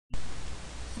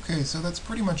Okay, so that's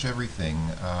pretty much everything.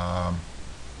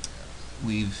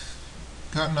 We've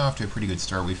gotten off to a pretty good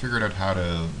start. We figured out how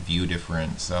to view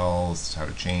different cells, how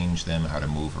to change them, how to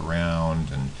move around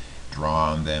and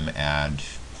draw on them, add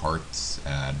parts,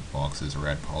 add boxes or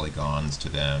add polygons to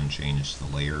them, change the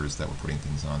layers that we're putting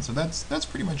things on. So that's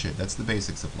pretty much it. That's the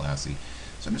basics of LASI.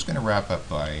 So I'm just going to wrap up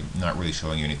by not really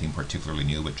showing you anything particularly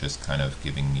new, but just kind of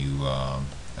giving you a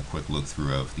quick look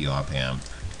through of the OPAMP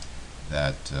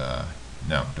that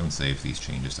no, don't save these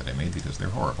changes that I made because they're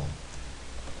horrible.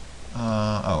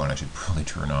 Oh, and I should probably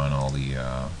turn on all the,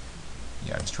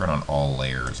 yeah, just turn on all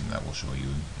layers, and that will show you,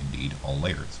 indeed, all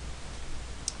layers.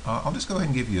 I'll just go ahead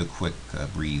and give you a quick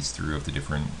breeze through of the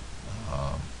different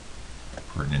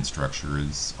pertinent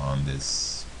structures on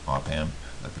this OPAMP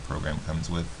that the program comes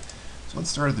with. So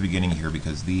let's start at the beginning here,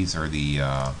 because these are the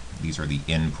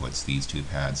inputs. These two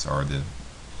pads are the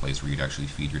place where you'd actually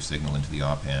feed your signal into the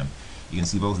OPAMP. You can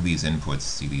see both of these inputs,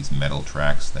 see these metal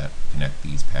tracks that connect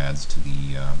these pads to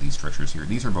the these structures here.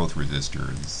 These are both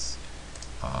resistors.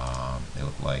 They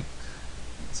look like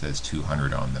it says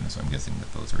 200 on them, so I'm guessing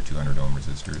that those are 200 ohm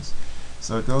resistors.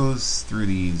 So it goes through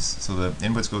these, so the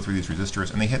inputs go through these resistors,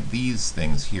 and they hit these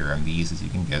things here, and these, as you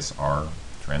can guess, are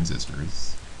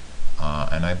transistors.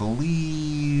 And I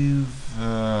believe,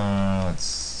 let's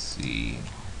see.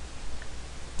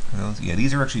 Well, yeah,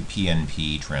 these are actually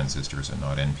PNP transistors and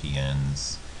not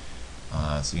NPNs.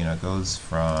 So, you know, it goes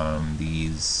from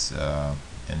these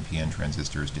NPN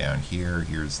transistors down here.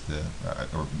 Here's the,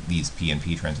 or these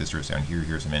PNP transistors down here.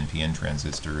 Here's some NPN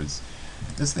transistors.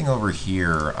 This thing over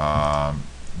here,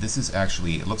 this is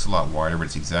actually, it looks a lot wider, but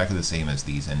it's exactly the same as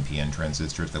these NPN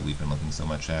transistors that we've been looking so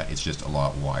much at. It's just a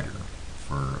lot wider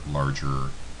for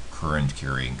larger current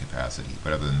carrying capacity.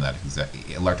 But other than that,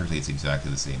 electrically it's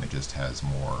exactly the same. It just has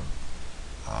more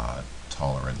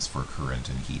tolerance for current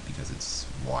and heat because it's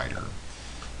wider.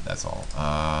 That's all.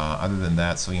 Other than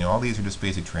that, so you know, all these are just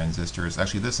basic transistors.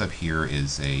 Actually, this up here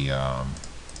is a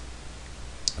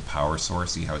power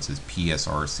source. See how it says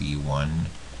PSRC1?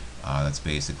 That's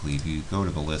basically, if you go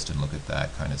to the list and look at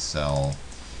that kind of cell,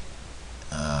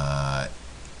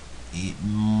 it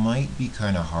might be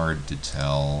kind of hard to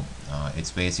tell.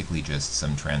 It's basically just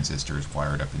some transistors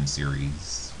wired up in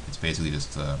series. It's basically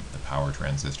just a power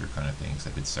transistor kind of thing,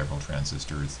 except it's several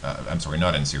transistors. I'm sorry,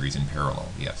 not in series, in parallel.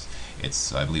 Yes,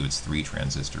 it's, I believe it's 3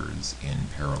 transistors in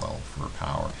parallel for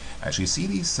power. Actually, see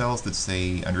these cells that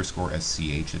say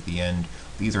 _SCH at the end?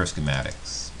 These are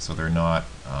schematics, so they're not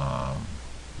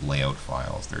layout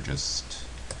files. They're just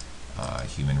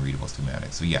human readable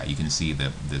schematics. So yeah, you can see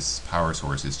that this power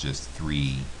source is just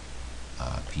 3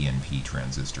 PNP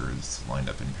transistors lined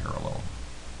up in parallel.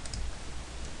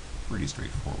 Pretty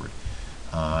straightforward.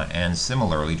 And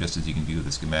similarly, just as you can view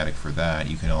the schematic for that,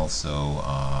 you can also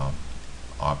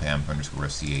OPAMP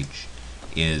 _SCH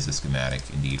is a schematic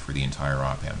indeed for the entire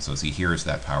OPAMP. So see, here's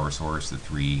that power source, the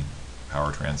 3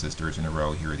 power transistors in a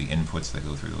row. Here are the inputs that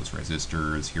go through those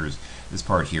resistors. Here's this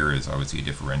part here is obviously a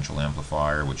differential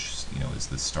amplifier, which, you know, is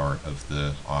the start of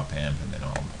the OPAMP, and then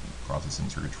all processing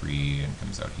circuitry and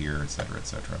comes out here, etc.,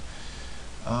 etc.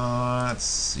 Let's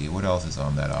see, what else is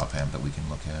on that OPAMP that we can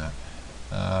look at?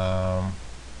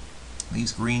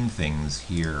 These green things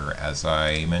here, as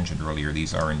I mentioned earlier,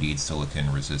 these are indeed silicon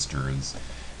resistors.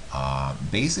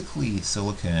 Basically,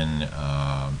 silicon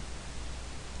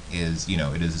is, you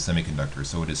know, it is a semiconductor,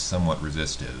 so it is somewhat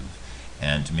resistive.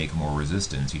 And to make more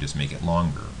resistance, you just make it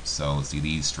longer. So see,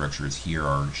 these structures here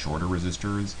are shorter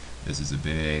resistors. This is a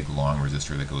big, long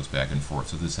resistor that goes back and forth,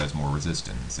 so this has more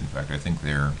resistance. In fact, I think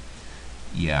they're,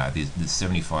 yeah, the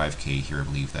 75K here, I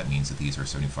believe that means that these are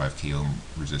 75K ohm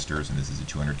resistors, and this is a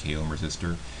 200K ohm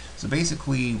resistor. So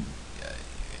basically,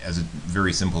 as a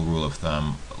very simple rule of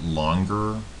thumb,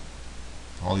 longer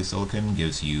polysilicon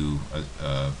gives you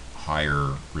a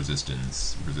higher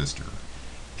resistance resistor,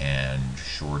 and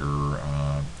shorter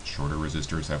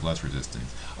resistors have less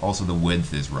resistance. Also, the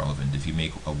width is relevant. If you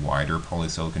make a wider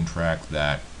polysilicon track,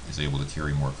 that is able to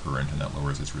carry more current, and that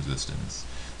lowers its resistance.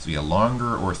 So yeah,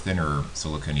 longer or thinner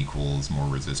silicon equals more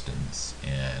resistance,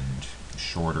 and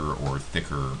shorter or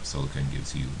thicker silicon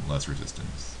gives you less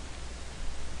resistance.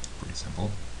 Pretty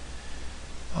simple.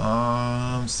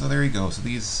 So there you go. So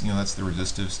these, you know, that's the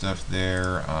resistive stuff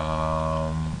there,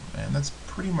 and that's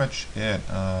pretty much it.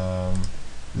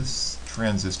 This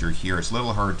transistor here, it's a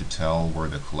little hard to tell where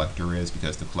the collector is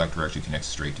because the collector actually connects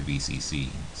straight to VCC.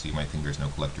 So you might think there's no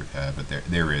collector pad, but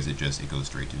there is. It goes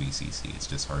straight to VCC. It's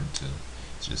just hard to,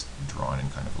 it's just drawn in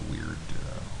kind of a weird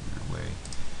way.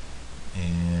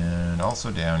 And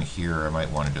also down here, I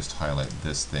might want to just highlight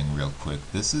this thing real quick.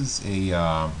 This is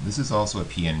also a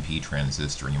PNP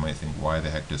transistor, and you might think, why the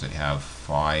heck does it have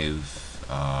 5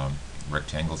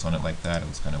 rectangles on it like that? It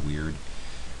was kind of weird.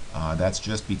 That's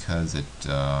just because it.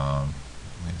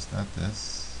 Wait, is that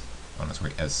this? Oh, no,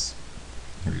 sorry.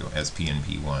 Here we go.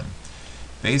 SPNP1.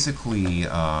 Basically,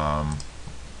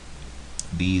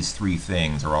 these 3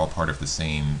 things are all part of the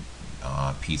same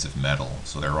piece of metal,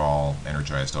 so they're all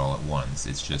energized all at once.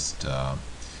 It's just that,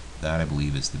 I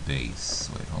believe, is the base.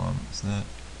 Wait, hold on. Is that?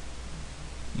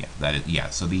 Yeah, that is. Yeah.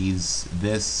 So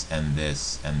this and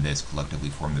this collectively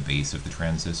form the base of the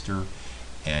transistor,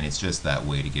 and it's just that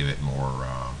way to give it more,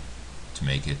 to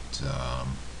make it.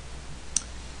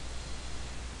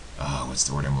 What's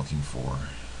the word I'm looking for?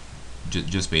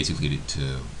 Just basically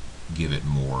to give it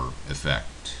more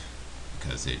effect,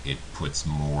 because it puts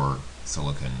more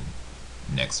silicon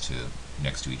next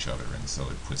to each other, and so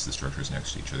it puts the structures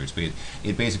next to each other.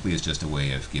 It basically is just a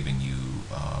way of giving you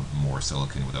more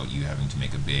silicon without you having to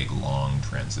make a big, long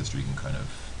transistor. You can kind of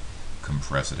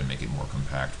compress it and make it more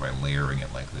compact by layering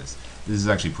it like this. This is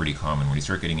actually pretty common. When you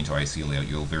start getting into IC layout,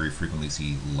 you'll very frequently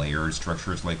see layered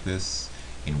structures like this,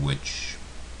 in which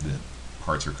the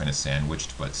parts are kind of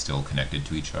sandwiched but still connected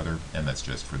to each other, and that's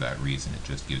just for that reason. It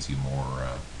just gives you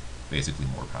more, basically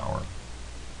more power.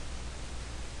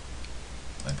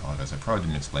 I apologize, I probably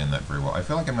didn't explain that very well. I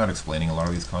feel like I'm not explaining a lot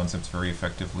of these concepts very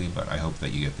effectively, but I hope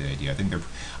that you get the idea.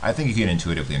 I think you can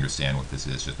intuitively understand what this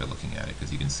is just by looking at it,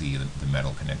 because you can see the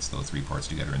metal connects those 3 parts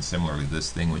together. And similarly,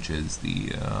 this thing, which is the,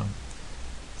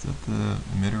 is that the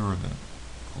emitter or the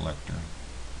collector?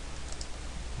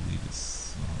 I believe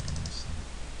it's,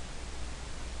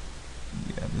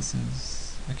 yeah, this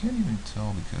is, I can't even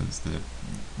tell because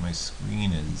my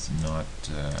screen is not,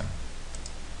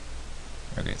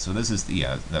 okay, so this is the,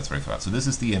 yeah, that's what I thought. So this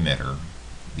is the emitter,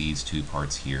 these 2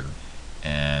 parts here,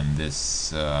 and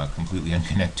this completely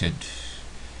unconnected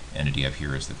entity up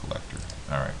here is the collector.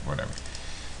 Alright, whatever.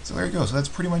 So there you go. So that's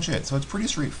pretty much it. So it's pretty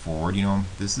straightforward. You know,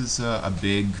 this is a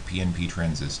big PNP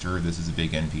transistor. This is a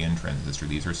big NPN transistor.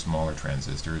 These are smaller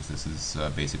transistors. This is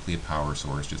basically a power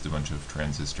source, just a bunch of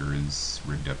transistors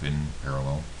rigged up in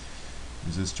parallel.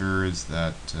 Resistors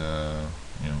that,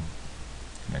 you know,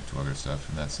 connect to other stuff,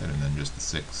 and that's it. And then just the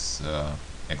 6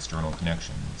 external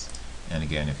connections. And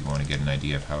again, if you want to get an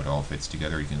idea of how it all fits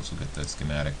together, you can also get the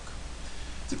schematic.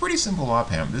 It's a pretty simple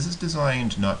op-amp. This is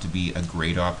designed not to be a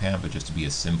great op-amp, but just to be a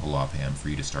simple op-amp for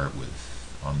you to start with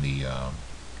on the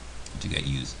to get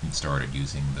started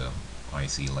using the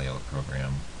IC layout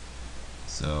program.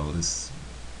 So this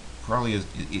probably is.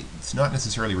 It's not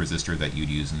necessarily a resistor that you'd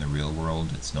use in the real world.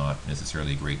 It's not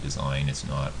necessarily a great design. It's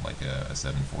not like a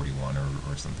 741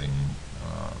 or something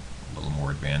a little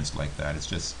more advanced like that. It's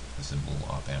just a simple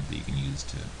op-amp that you can use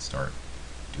to start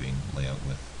doing layout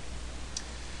with.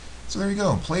 So there you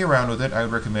go. Play around with it. I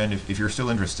would recommend, if you're still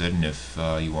interested and if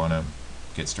you want to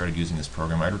get started using this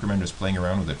program, I'd recommend just playing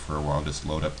around with it for a while. Just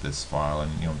load up this file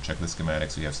and, you know, check the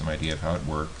schematics so you have some idea of how it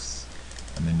works,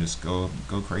 and then just go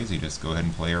crazy. Just go ahead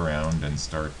and play around and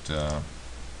start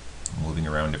moving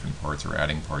around different parts or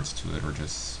adding parts to it, or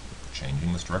just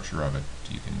changing the structure of it.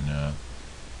 You can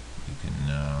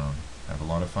have a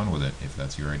lot of fun with it if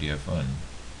that's your idea of fun.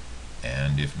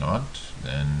 And if not,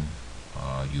 then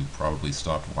you probably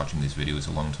stopped watching these videos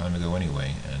a long time ago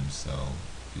anyway, and so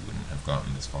you wouldn't have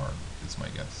gotten this far, is my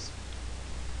guess.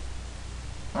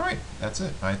 Alright, that's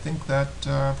it. I think that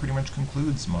pretty much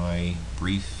concludes my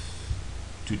brief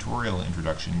tutorial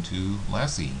introduction to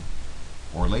LASI,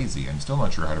 or LASI. I'm still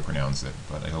not sure how to pronounce it,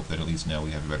 but I hope that at least now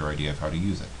we have a better idea of how to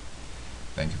use it.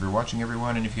 Thank you for watching,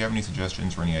 everyone, and if you have any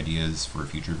suggestions or any ideas for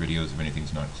future videos, if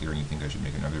anything's not clear and you think I should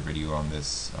make another video on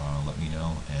this, let me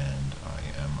know, and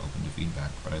I am open to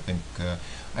feedback. But I think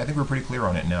we're pretty clear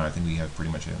on it now. I think we have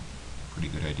pretty much a pretty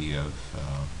good idea of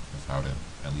how to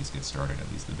at least get started,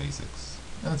 at least the basics.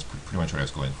 And that's pretty much what I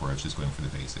was going for. I was just going for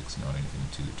the basics, not anything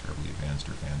too terribly advanced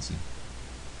or fancy.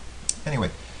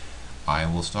 Anyway, I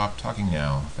will stop talking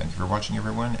now. Thank you for watching,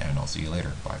 everyone, and I'll see you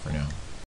later. Bye for now.